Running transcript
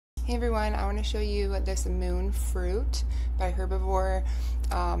Hey everyone, I want to show you this moon fruit by Herbivore.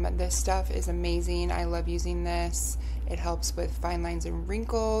 This stuff is amazing. I love using this. It helps with fine lines and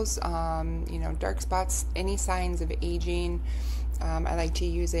wrinkles, dark spots, any signs of aging. I like to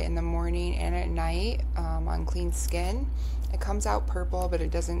use it in the morning and at night on clean skin. It comes out purple, but it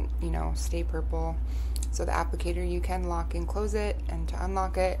doesn't, stay purple. So the applicator, you can lock and close it, and to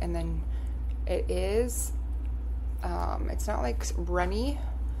unlock it, and then it is, it's not like runny,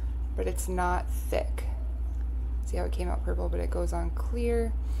 but it's not thick. See how it came out purple, but it goes on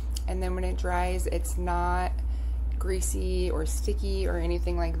clear. And then when it dries, it's not greasy or sticky or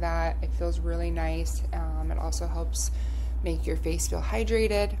anything like that. It feels really nice. It also helps make your face feel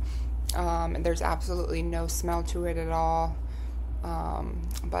hydrated. And there's absolutely no smell to it at all.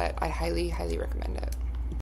 But I highly, highly recommend it.